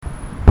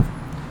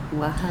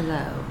Well,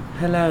 hello.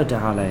 Hello,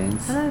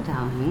 darlings. Hello,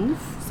 darlings.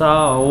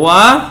 So,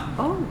 what?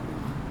 Oh.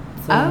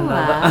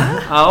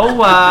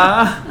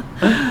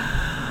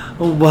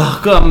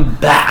 Welcome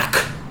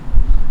back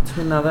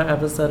to another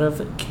episode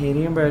of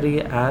Katie and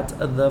Birdie at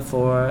the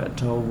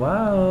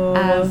 412.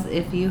 As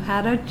if you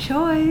had a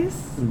choice.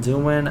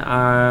 Doing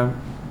our...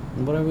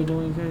 What are we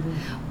doing, Katie?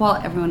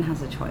 Well, everyone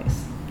has a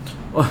choice.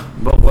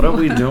 But what are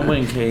we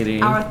doing,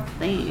 Katie? Our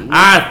thing.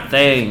 Our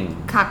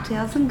thing.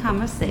 Cocktails and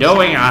conversation.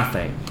 Doing our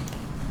thing.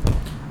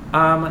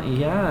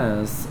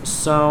 Yes.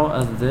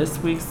 So, this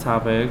week's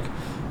topic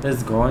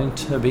is going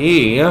to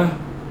be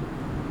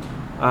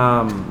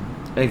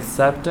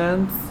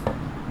acceptance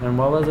and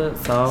what was it?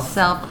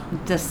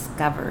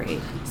 Self-discovery.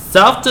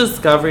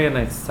 Self-discovery and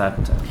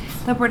acceptance.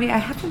 So, Birdie, I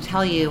have to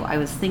tell you, I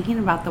was thinking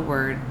about the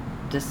word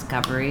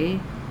discovery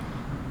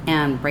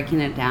and breaking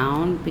it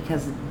down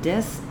because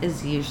dis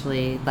is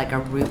usually like a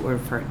root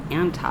word for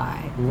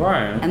anti.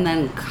 Right. And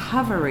then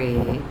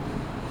covery,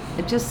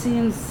 it just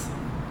seems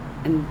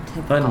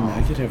antithetical. A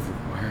negative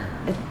word.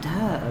 It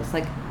does.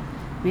 Like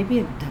maybe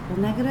a double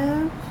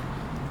negative.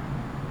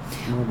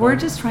 We're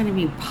just trying to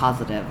be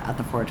positive at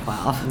the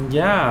 412.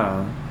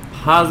 Yeah.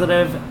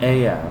 Positive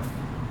AF.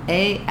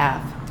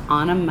 AF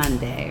on a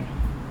Monday.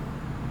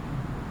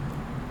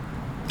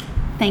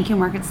 Thank you,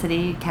 Market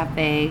City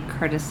Cafe,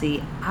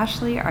 courtesy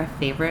Ashley, our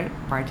favorite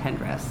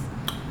bartendress.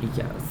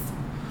 Yes.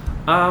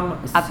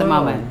 At the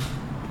moment.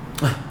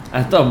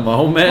 At the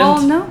moment?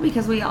 Well, no,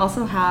 because we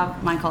also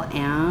have Michael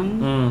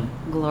Ann,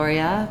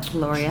 Gloria.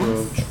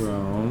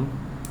 True.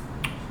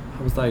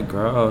 I was like,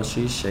 girl,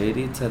 she's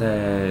shady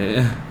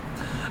today.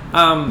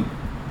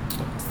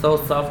 So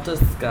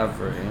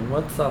self-discovery.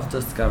 What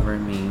self-discovery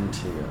mean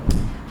to you?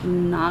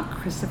 Not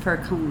Christopher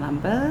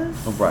Columbus.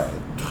 Right.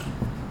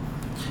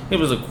 He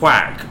was a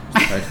quack.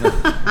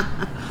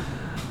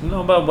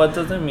 No, but what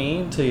does it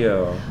mean to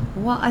you?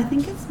 Well, I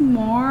think it's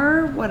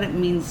more what it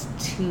means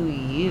to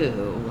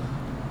you.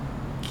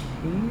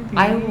 Katie?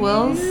 I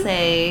will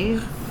say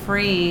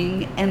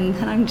freeing, and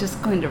then I'm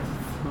just going to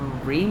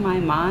free my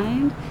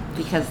mind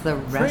because the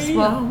rest Free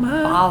will your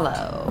mind.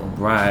 follow.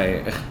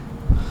 Right.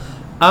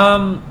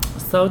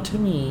 So to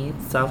me,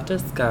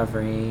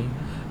 self-discovery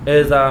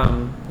is,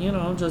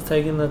 just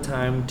taking the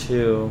time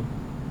to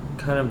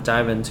kind of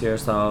dive into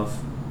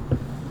yourself.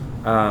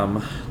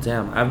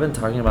 I've been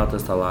talking about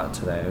this a lot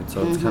today,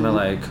 so it's kind of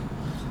like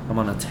I'm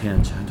on a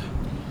tangent.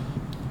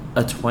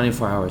 A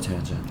 24-hour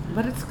tangent.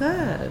 But it's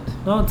good.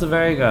 No, it's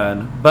very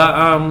good.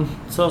 But,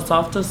 so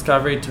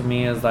self-discovery to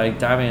me is like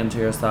diving into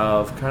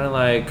yourself, kind of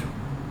like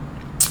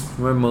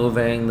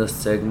removing the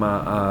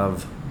stigma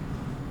of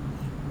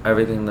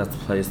everything that's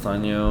placed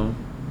on you.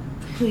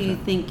 Who you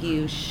think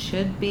you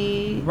should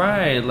be.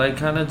 Right, like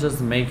kind of just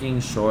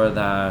making sure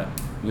that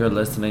you're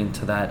listening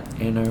to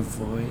that inner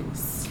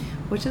voice.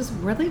 Which is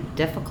really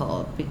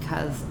difficult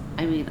because,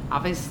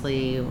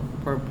 obviously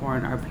we're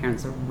born, our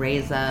parents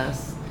raise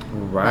us.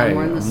 Right,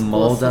 we're in the school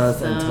mold us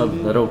system. into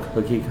little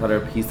cookie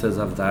cutter pieces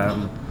of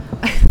them.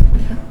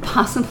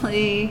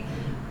 Possibly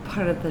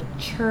part of the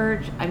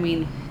church.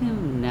 Who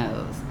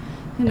knows?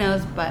 Who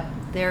knows? But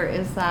there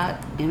is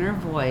that inner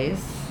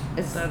voice.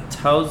 It's That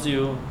tells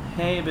you,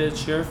 hey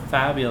bitch, you're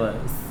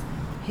fabulous.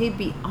 hey,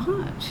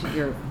 beyond,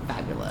 you're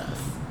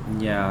fabulous.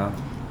 Yeah.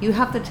 You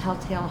have the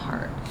telltale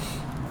heart.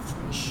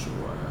 For sure.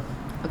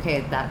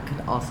 Okay, that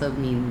could also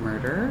mean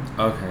murder.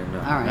 Okay, no.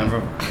 All right. Never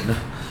mind.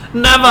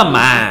 Never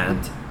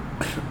mind.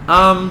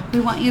 We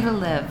want you to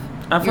live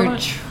I feel your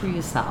like-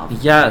 true self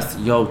Yes,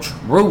 your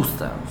true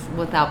self.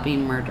 without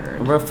being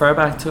murdered. Refer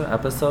back to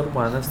episode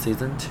 1 of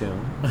season 2.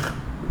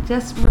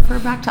 Just refer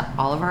back to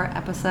all of our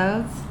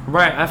episodes.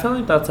 Right, I feel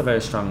like that's a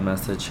very strong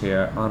message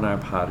here on our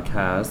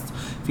podcast.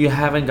 If you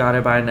haven't got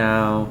it by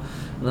now,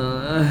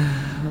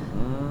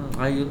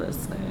 are you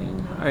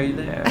listening? Are you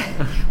there?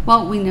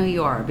 Well, we know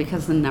you are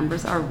because the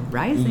numbers are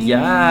rising.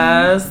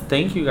 Yes.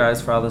 Thank you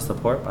guys for all the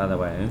support, by the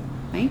way.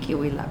 Thank you.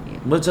 We love you.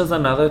 Which is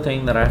another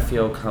thing that I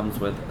feel comes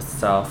with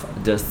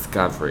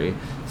self-discovery.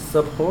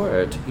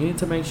 Support. You need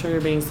to make sure you're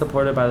being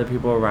supported by the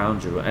people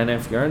around you. And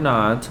if you're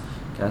not,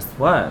 guess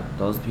what?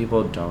 Those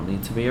people don't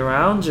need to be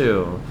around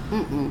you.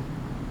 Mm-mm.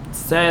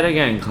 Say it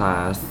again,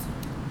 class.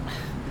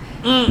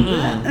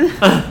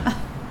 Mm-mm.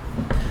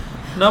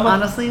 No, but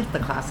Honestly, if the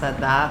class said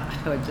that,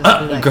 I would just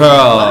be like,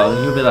 girl,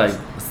 what? you'd be like,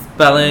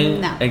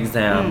 spelling No.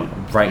 exam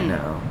right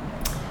now.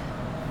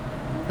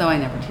 Though I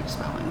never teach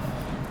spelling.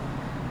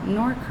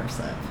 Nor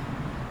cursive.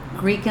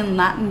 Greek and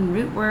Latin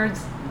root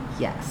words,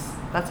 yes.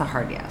 That's a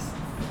hard yes.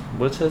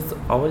 Which is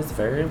always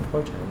very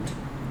important.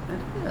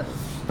 It is.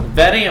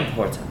 Very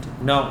important.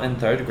 No, in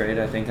 3rd grade,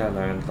 I think I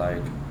learned,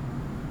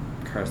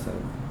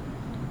 cursive.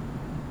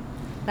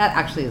 That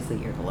actually is the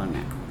year to learn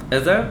it.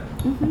 Is it?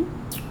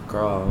 Mm-hmm.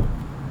 Girl.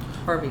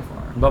 Or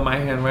before. But my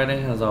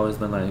handwriting has always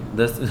been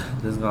this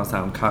is gonna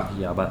sound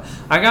cocky, y'all, but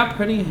I got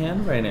pretty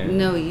handwriting.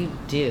 No, you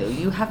do.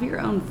 You have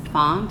your own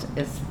font.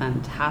 It's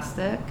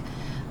fantastic.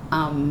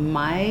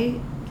 My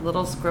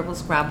little scribble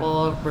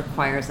scrabble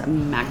requires a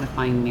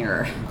magnifying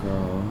mirror.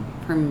 Girl.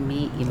 for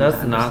me even That's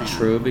to not understand.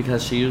 true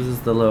because she uses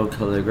the little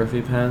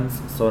calligraphy pens,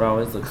 so it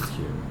always looks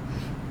cute.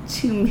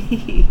 To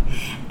me.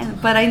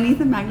 But I need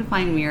the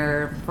magnifying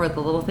mirror for the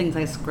little things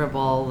I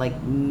scribble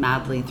like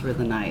madly through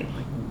the night.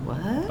 Like,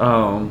 what?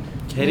 Oh,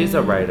 Katie's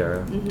a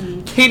writer.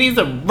 Mm-hmm. Katie's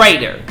a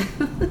writer.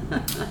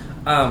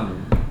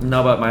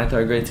 No, but my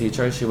third grade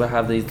teacher, she would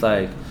have these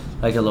like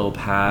a little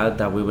pad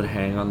that we would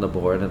hang on the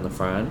board in the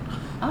front.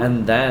 Oh.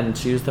 And then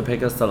she used to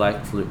pick a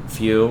select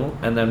few,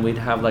 and then we'd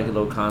have like a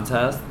little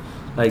contest,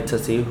 like to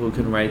see who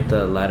can write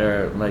the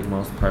letter like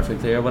most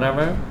perfectly or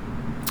whatever.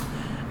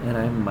 And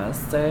I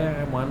must say,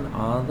 I won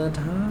all the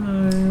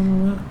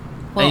time.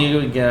 Well, and you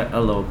would get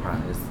a little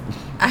prize.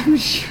 I'm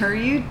sure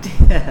you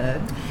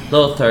did.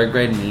 Little third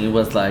grade me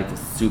was like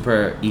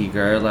super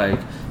eager,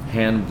 like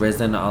hand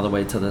risen all the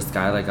way to the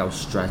sky, like I was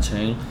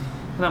stretching.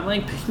 And I'm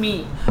like, pick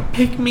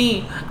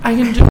me, I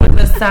can do it,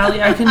 Miss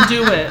Sally, I can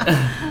do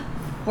it.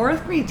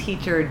 Fourth grade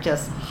teacher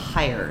just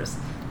hires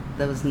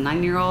those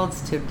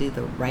 9-year-olds to do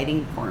the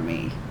writing for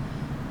me.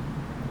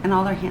 And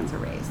all their hands are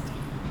raised.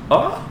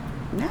 Oh,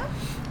 Yeah.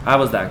 I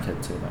was that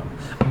kid too,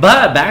 though.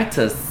 But back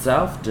to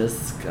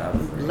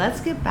self-discovery. Let's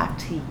get back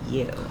to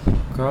you.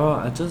 Girl,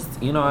 I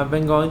just, I've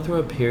been going through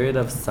a period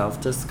of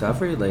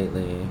self-discovery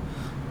lately.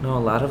 A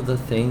lot of the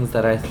things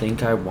that I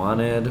think I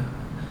wanted,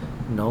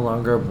 no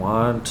longer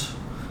want.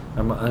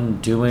 I'm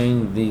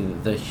undoing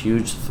the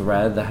huge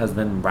thread that has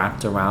been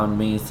wrapped around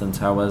me since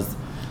I was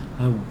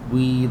a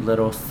wee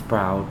little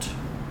sprout.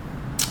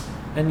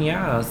 And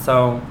yeah,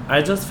 so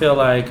I just feel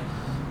like,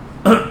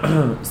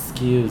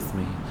 excuse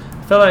me.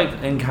 I feel like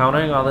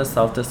encountering all this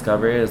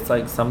self-discovery is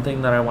like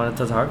something that I wanted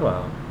to talk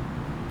about.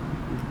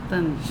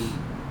 Then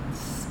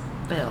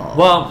spill.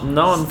 Well,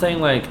 no, I'm saying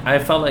like I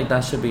felt like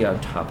that should be our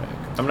topic.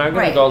 I'm not gonna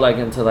Right. go like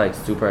into like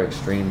super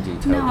extreme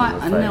detail. No,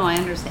 'cause it's, like, I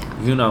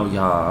understand.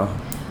 y'all.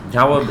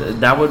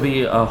 That would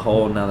be a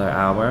whole nother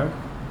hour.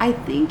 I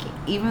think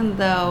even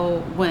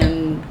though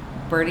when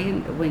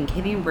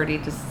Katie and Birdie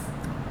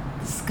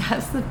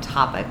discussed the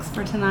topics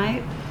for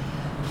tonight,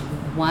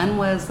 one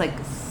was like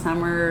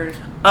summer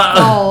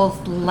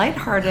goals,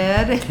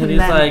 lighthearted. Katie's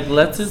like,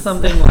 let's do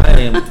something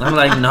light. I'm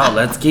like, no,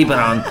 let's keep it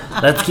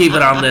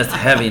on this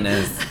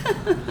heaviness.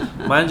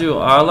 Mind you,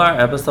 all our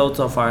episodes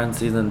so far in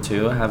season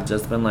 2 have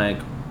just been like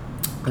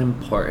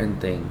important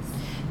things.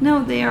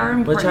 No, they are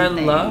important Which I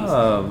things.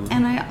 love.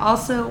 And I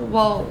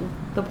also,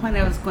 the point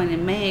I was going to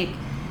make,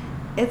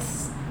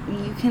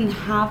 you can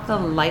have the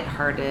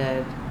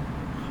lighthearted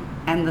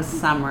and the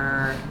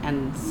summer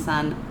and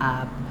sun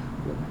up,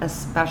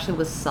 especially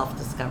with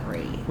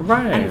self-discovery.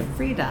 Right. And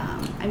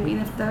freedom. I mean,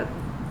 if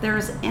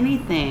there's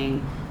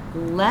anything,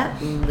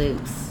 let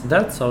loose.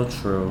 That's so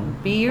true.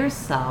 Be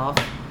yourself.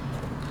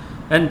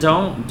 And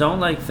don't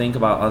like think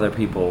about other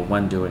people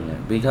when doing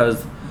it,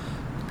 because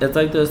it's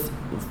like this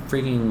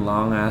freaking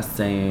long ass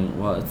saying.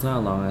 Well, it's not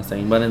a long ass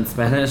saying, but in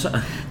Spanish,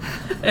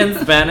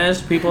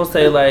 people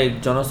say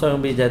like, "Yo no soy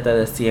un billete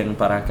de 100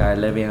 para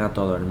caerle bien a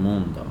todo el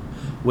mundo,"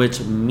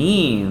 which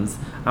means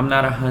I'm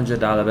not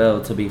 $100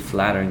 bill to be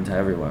flattering to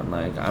everyone.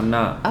 Like I'm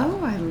not. Oh,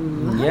 I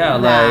love Yeah,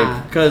 that.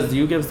 like because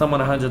you give someone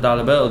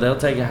 $100 bill, they'll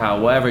take it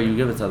however you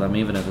give it to them,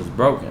 even if it's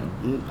broken.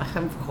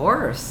 Of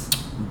course.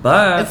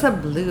 But It's a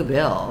blue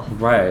bill.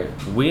 right,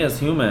 we as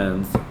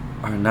humans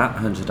are not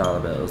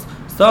 $100 bills.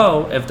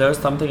 So if there's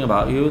something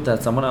about you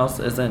that someone else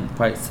isn't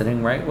quite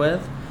sitting right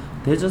with,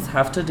 they just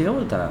have to deal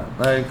with that.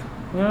 Like,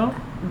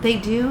 They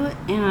do,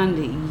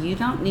 and you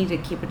don't need to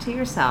keep it to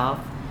yourself.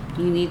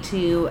 You need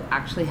to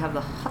actually have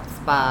the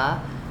chutzpah,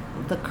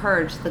 the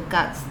courage, the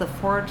guts, the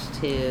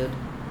fortitude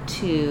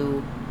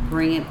to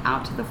bring it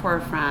out to the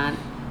forefront,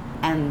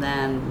 and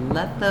then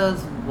let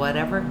those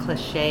whatever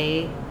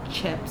cliche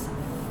chips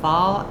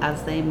fall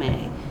as they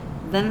may.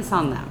 Then it's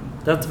on them.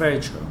 that's very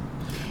true.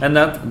 And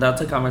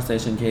that's a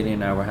conversation Katie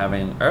and I were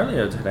having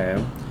earlier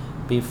today,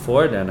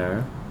 before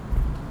dinner,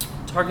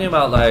 talking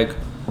about like,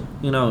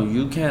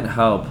 you can't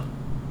help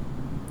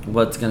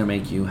what's gonna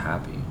make you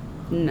happy.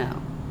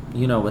 No.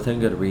 Within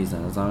good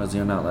reason, as long as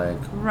you're not like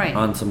Right.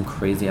 on some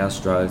crazy ass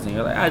drugs and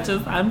you're like,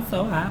 I'm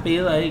so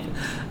happy, like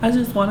I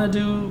just want to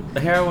do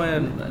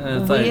heroin.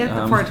 And it's We like, at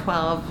the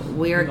 412,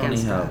 we're you don't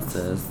against need help, drugs.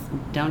 sis.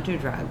 Don't do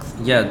drugs.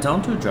 Yeah,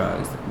 don't do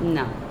drugs,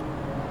 No.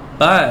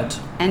 but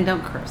And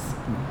don't curse.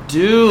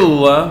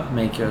 do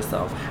make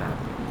yourself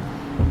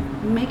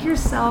happy. Make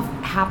yourself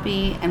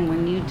happy, and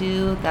when you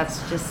do,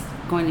 that's just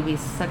going to be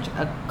such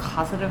a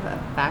causative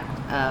effect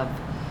of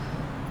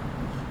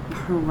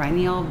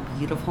perennial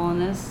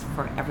beautifulness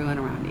for everyone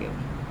around you.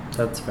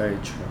 That's very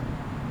true.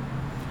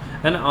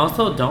 And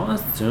also, don't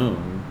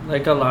assume.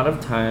 Like a lot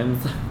of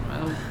times,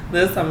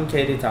 this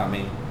Katie taught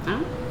me.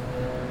 Oh?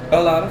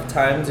 A lot of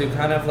times you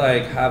kind of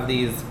like have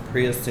these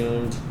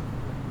pre-assumed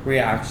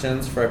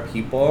reactions for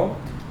people,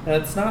 and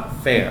it's not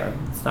fair.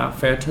 It's not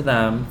fair to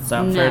them. It's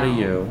not fair to No.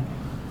 you.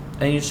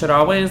 And you should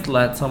always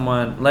let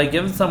someone, like,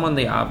 give someone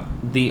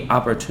the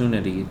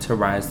opportunity to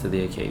rise to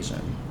the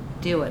occasion.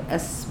 Do it,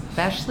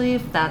 especially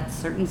if that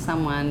certain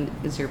someone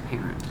is your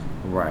parent.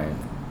 Right.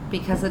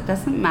 Because it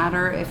doesn't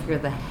matter if you're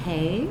the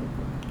hay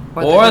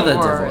Or the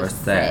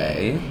divorcee.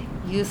 divorcee.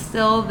 you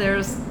still,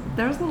 there's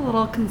a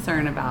little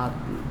concern about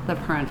the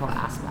parental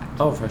aspect.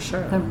 Oh, for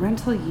sure. The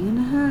rental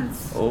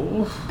units.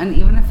 Oh. And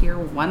even if you're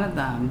one of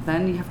them,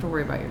 then you have to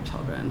worry about your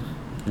children.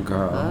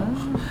 Girl.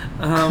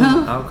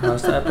 I'll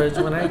cross that bridge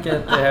when I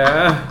get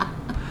there.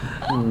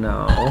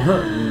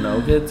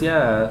 No kids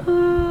yet.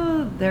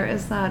 There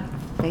is that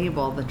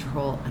fable, The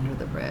Troll Under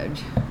the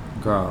Bridge.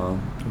 Girl,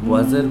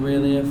 was it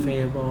really a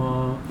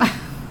fable?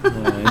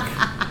 Like,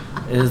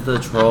 is the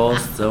troll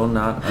still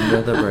not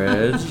under the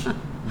bridge?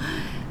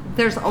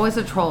 There's always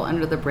a troll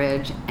under the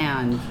bridge,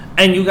 and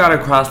you gotta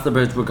cross the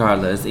bridge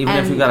regardless. Even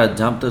if you gotta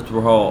dump the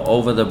troll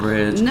over the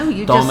bridge, no,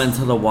 you throw just, him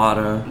into the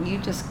water. You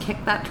just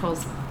kick that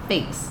troll's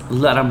face.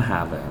 Let him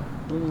have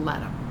it.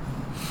 Let him.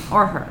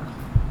 Or her.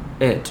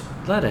 It.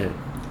 Let it.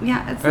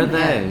 Yeah, it's Or an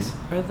they. it.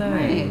 Or they.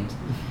 Right.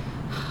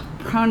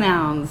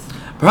 Pronouns.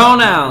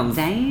 Pronouns.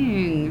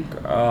 Dang.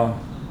 Girl.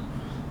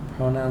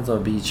 Pronouns will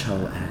beat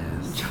your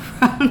ass.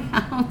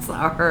 Pronouns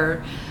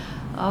are...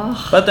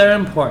 Oh. But they're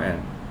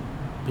important.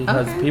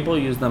 Because Okay. people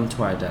use them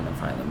to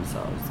identify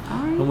themselves. All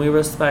right. And we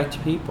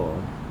respect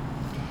people.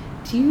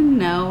 Do you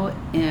know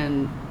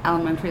in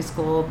elementary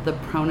school the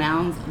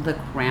pronouns, the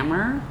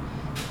grammar,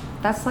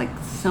 that's like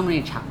so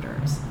many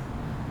chapters.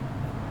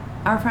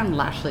 Our friend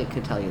Lashley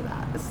could tell you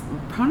that.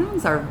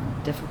 Pronouns are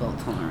difficult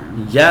to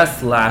learn.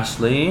 Yes,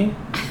 Lashley.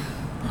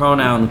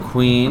 Pronoun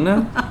queen.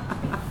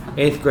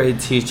 8th grade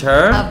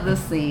teacher. Of the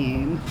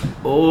scene.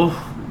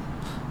 Oh.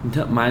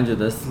 Mind you,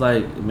 this is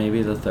like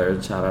maybe the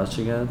 3rd shout out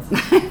she gets.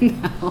 I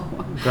know.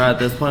 Girl, at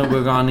this point,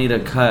 we're gonna need a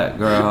cut,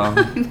 girl.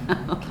 I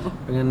know.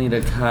 We're gonna need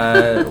a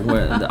cut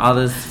with all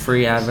this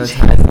free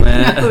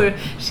advertisement. No,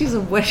 she's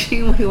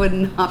wishing we would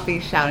not be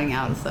shouting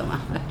out so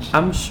much.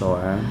 I'm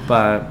sure,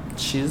 but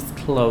she's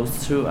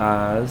close to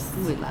us.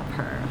 We love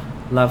her.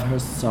 Love her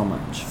so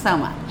much. So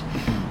much.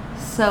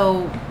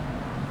 So,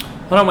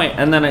 Hold on, wait,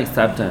 and then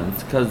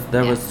acceptance, because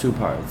there was Yes. 2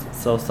 parts.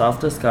 So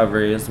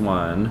self-discovery is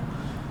one.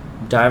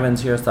 Dive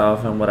into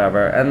yourself and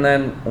whatever. And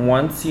then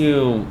once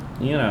you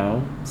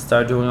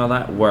start doing all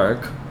that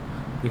work,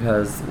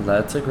 because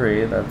let's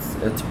agree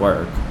it's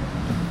work.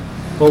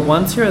 But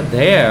once you're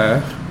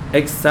there,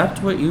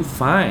 accept what you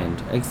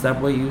find, accept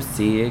what you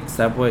see,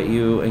 accept what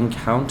you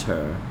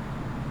encounter.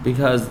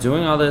 Because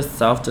doing all this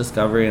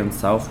self-discovery and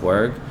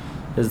self-work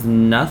is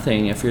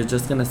nothing if you're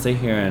just gonna sit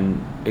here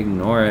and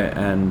ignore it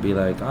and be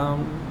like,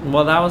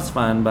 well, that was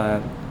fun,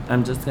 but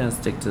I'm just gonna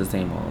stick to the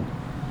same old.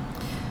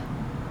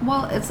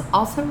 well, it's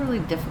also really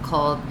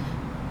difficult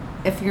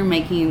if you're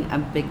making a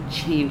big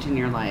change in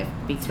your life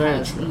because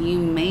Very true. you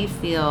may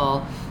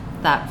feel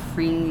that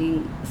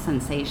freeing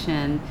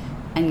sensation,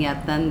 and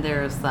yet then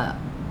there's the,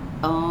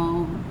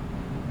 oh,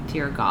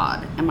 dear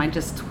God, am I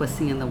just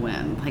twisting in the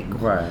wind? Like,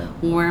 Right.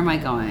 where am I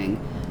going?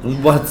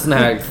 What's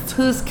next?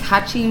 Who's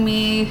catching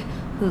me?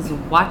 Who's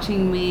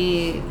watching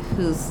me?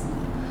 Who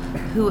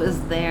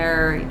is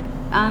there?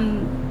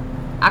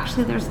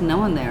 Actually, there's no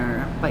one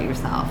there but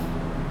yourself.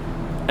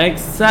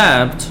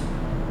 Except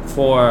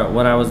for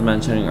what I was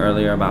mentioning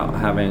earlier about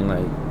having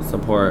like a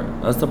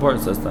support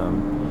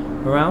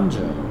system around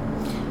you.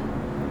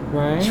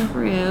 Right?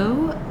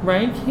 True.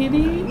 Right,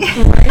 Katie?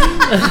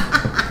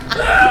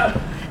 Right?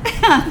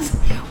 And,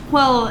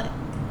 well,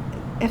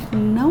 if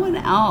no one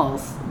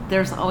else,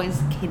 there's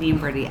always Katie and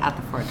Birdie at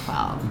the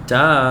 412.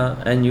 Duh.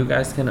 And you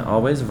guys can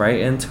always write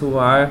into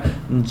our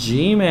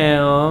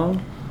Gmail.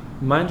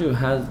 Mind you,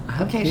 have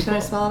Okay, should I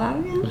people- spell it out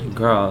again?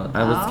 Girl,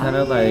 I was kind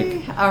of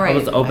like, All right, I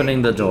was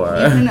opening the door.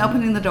 You've been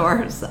opening the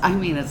doors. I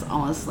mean, it's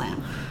almost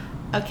slammed.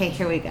 Okay,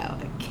 here we go.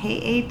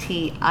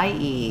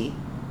 KATIEANDBERTIEATTHE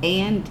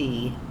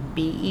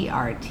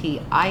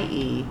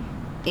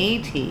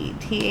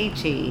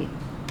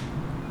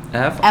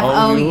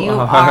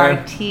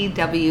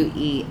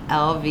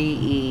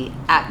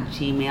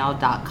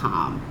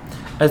FOURTWELVE@gmail.com.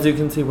 As you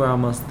can see, we're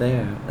almost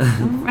there.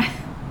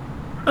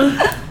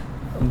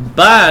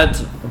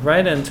 But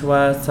write into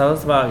us. Tell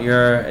us about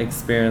your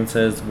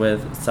experiences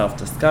with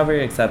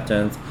self-discovery,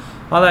 acceptance,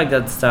 all that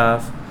good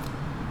stuff.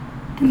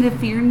 And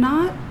if you're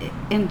not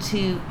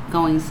into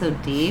going so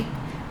deep,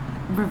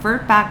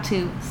 revert back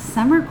to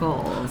summer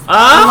goals.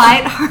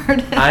 Ah!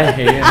 Lighthearted. I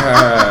hate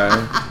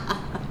her.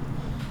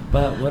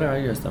 But what are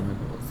your summer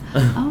goals?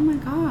 Oh my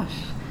gosh.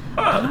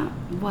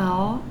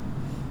 Well,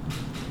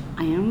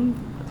 I am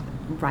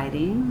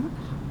writing.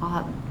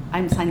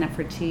 I'm signed up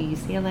for 2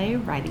 UCLA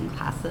writing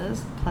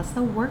classes, plus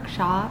a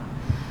workshop.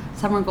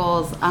 Summer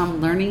goals,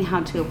 learning how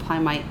to apply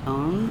my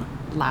own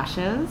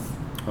lashes,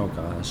 Oh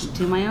gosh.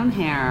 do my own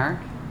hair,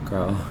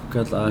 Girl,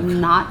 good luck.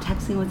 not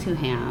texting with 2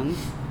 hands,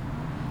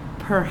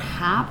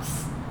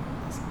 perhaps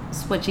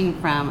switching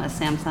from a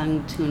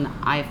Samsung to an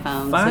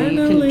iPhone so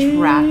you Finally. can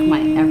track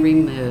my every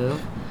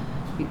move.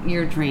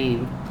 Your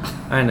dream.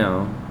 I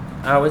know.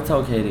 I always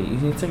tell Katie, you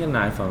need to get an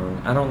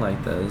iPhone. I don't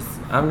like this.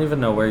 I don't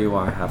even know where you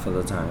are half of the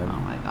Oh time.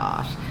 my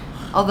gosh.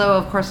 Although,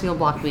 of course, you'll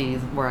block me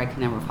where I can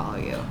never follow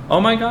you. Oh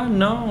my god,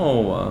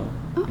 no.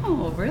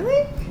 Oh,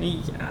 really?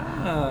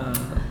 Yeah.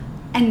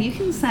 And you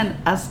can send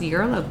us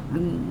your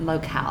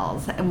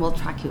locales and we'll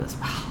track you as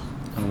well.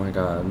 Oh my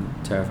god,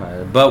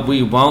 terrified. But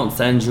we won't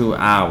send you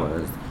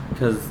ours.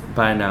 Because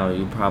by now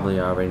you probably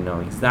already know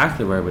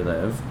exactly where we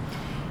live.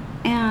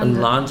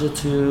 And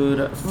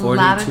longitude, 42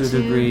 latitude,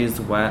 degrees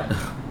wet.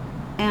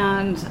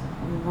 And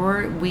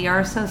we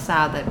are so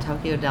sad that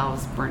Tokyo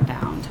Delves burnt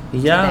down.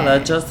 Yeah, today.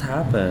 that just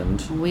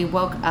happened. We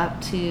woke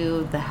up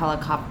to the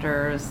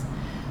helicopters.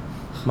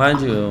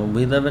 Mind you,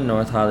 we live in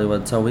North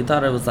Hollywood, so we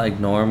thought it was like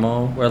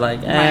normal. We're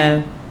like,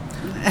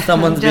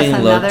 someone's being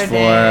looked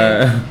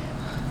for.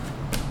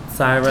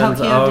 Sirens,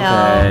 Tokyo okay.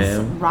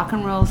 Delves, Rock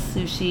and Roll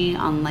Sushi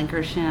on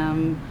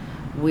Lankershim.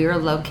 We're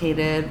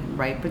located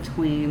right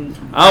between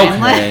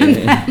Vineland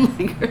and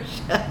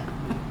Lankershim.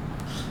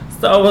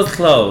 So it was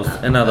close,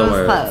 in other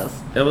words.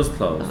 Close. It was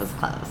close. It was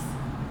close.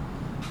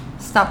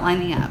 Stop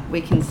lining up.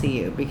 We can see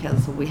you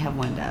because we have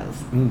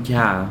windows.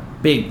 Yeah,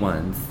 big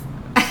ones.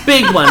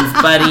 Big ones,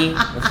 buddy.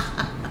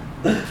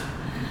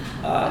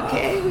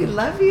 Okay, we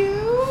love you.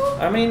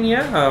 I mean,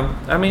 yeah.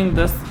 I mean,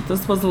 this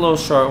was a little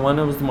short one.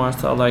 It was more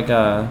so like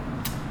a...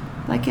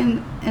 Like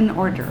an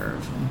hors d'oeuvre.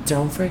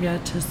 Don't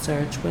forget to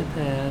search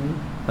within.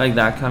 Like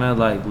that kind of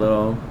like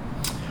little...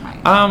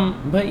 Right.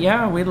 But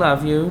yeah, we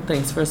love you.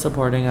 Thanks for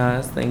supporting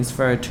us. Thanks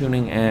for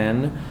tuning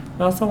in.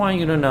 We also want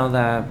you to know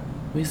that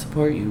we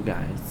support you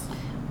guys.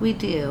 We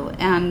do.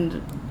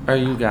 And... Or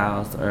you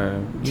gals,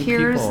 or you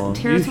people.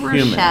 Tears you were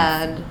humans.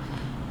 shed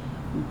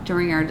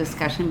during our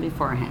discussion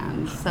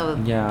beforehand. So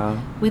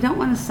yeah, we don't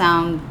want to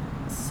sound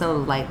so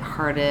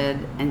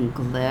lighthearted and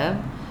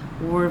glib.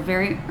 We're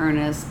very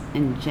earnest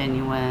and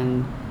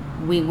genuine.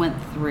 We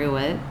went through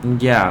it.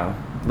 Yeah,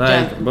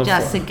 like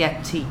just to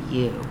get to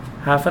you.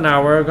 Half an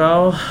hour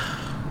ago,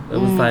 it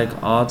was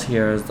like all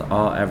tears,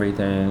 all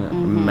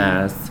everything,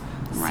 mess,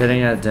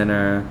 sitting at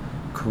dinner,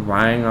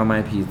 crying on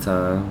my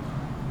pizza.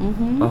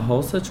 A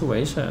whole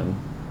situation.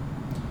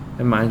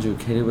 And mind you,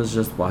 Katie was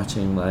just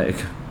watching like...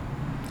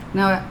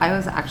 No, I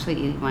was actually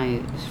eating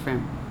my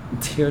shrimp.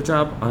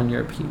 Teardrop on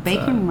your pizza.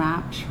 Bacon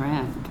wrapped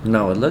shrimp.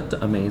 No, it looked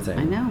amazing.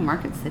 I know,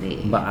 Market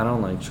City. But I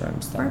don't like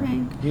shrimp stuff.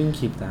 Burbank. You can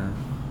keep that.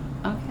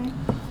 Okay.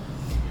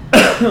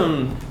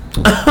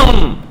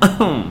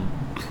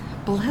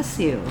 Bless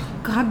you.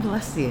 God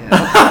bless you.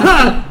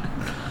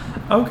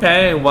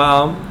 Okay,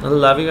 well, I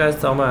love you guys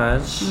so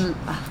much.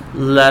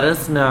 Let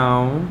us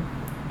know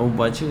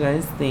what you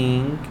guys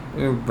think.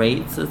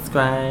 Rate,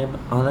 subscribe,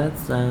 all that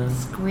stuff.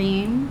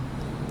 Scream.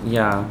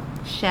 Yeah.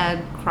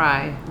 Shed,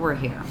 cry. We're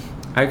here.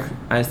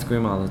 I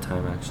scream all the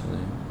time, actually.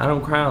 I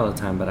don't cry all the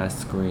time, but I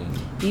scream.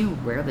 You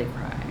rarely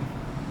cry.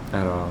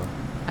 At all.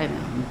 I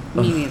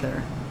know. Me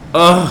neither.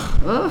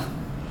 Ugh. Ugh.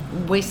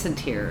 Wasted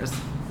tears.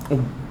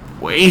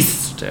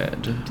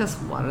 Wasted.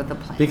 Just water the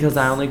plants. Because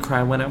I only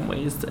cry when I'm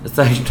wasted. It's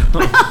like,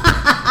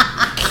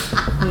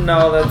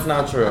 no, that's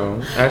not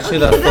true. Actually,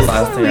 that's the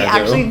last thing I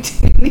do. We actually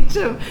do need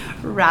to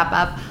wrap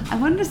up. I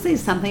wanted to say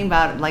something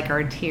about like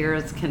our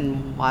tears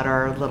can water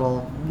our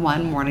little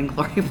one morning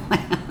glory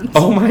plants.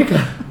 Oh my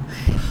god.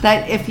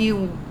 That if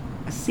you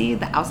see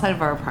the outside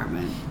of our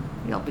apartment,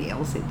 you'll be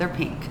able to see they're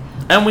pink.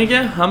 And we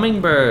get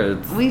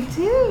hummingbirds. We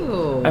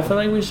do. I feel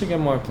like we should get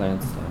more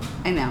plants though.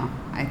 I know.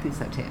 I think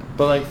so too.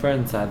 But like for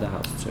inside the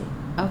house too.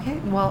 Okay,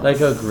 well, like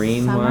a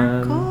green some one.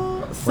 Are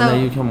cool. One So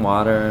that you can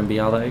water and be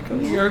all like,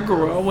 you're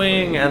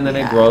growing, and then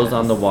it grows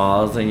on the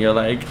walls, and you're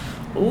like,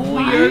 ooh,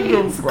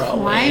 you're growing.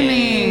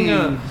 Climbing.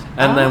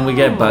 And then we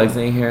get bugs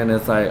in here, and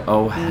it's like,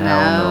 oh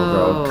hell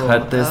no, girl,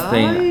 cut this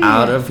thing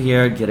out of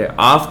here, get it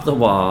off the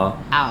wall.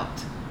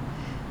 Out.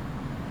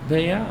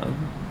 But yeah,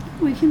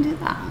 we can do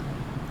that.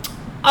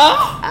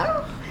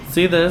 Oh.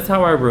 See, this is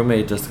how our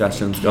roommate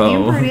discussions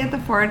Canadian go. Party at the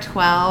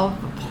 412,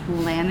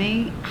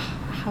 planning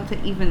how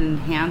to even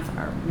enhance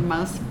our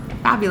most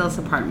fabulous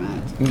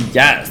apartment.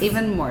 Yes.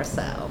 Even more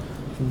so.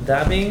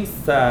 That being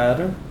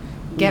said,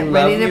 get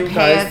ready to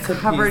pay a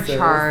cover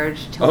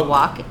charge to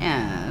walk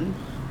in.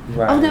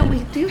 Right. Oh no, we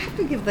do have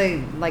to give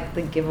the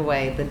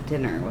giveaway the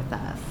dinner with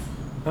us.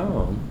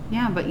 Oh.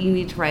 Yeah, but you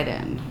need to write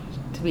in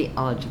to be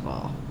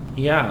eligible.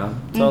 Yeah.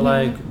 So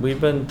like we've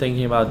been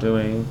thinking about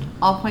doing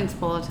All Points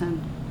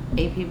Bulletin,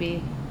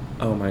 APB.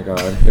 Oh my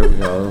god, here we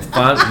go.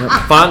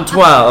 Font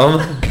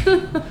 12.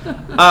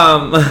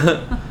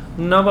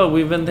 No, but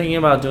we've been thinking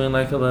about doing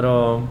like a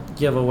little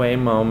giveaway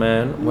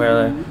moment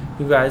where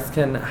you guys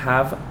can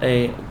have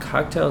a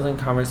cocktails and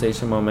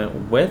conversation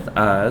moment with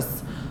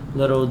us.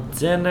 Little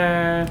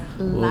dinner.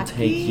 We'll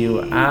take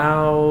you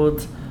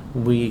out.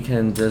 We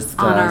can discuss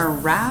on our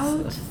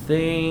route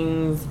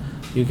things.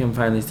 You can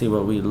finally see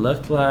what we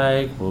look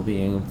like. We'll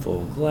be in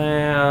full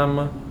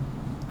glam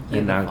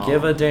and not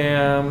give a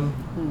damn.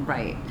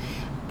 Right.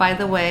 By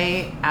the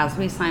way, as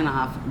we sign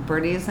off,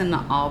 Birdie's in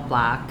all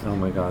black. Oh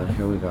my god,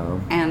 here we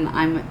go. And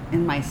I'm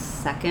in my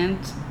second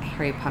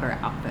Harry Potter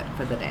outfit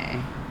for the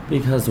day.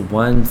 Because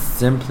one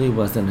simply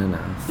wasn't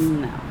enough.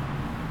 No.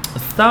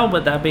 So,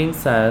 with that being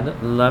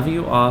said, love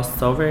you all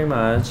so very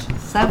much.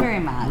 So very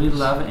much. We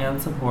love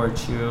and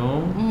support you.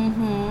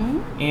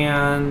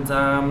 And,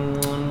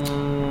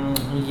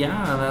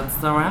 yeah, that's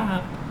the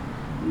wrap.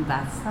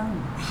 That's the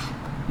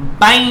wrap.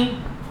 Bye!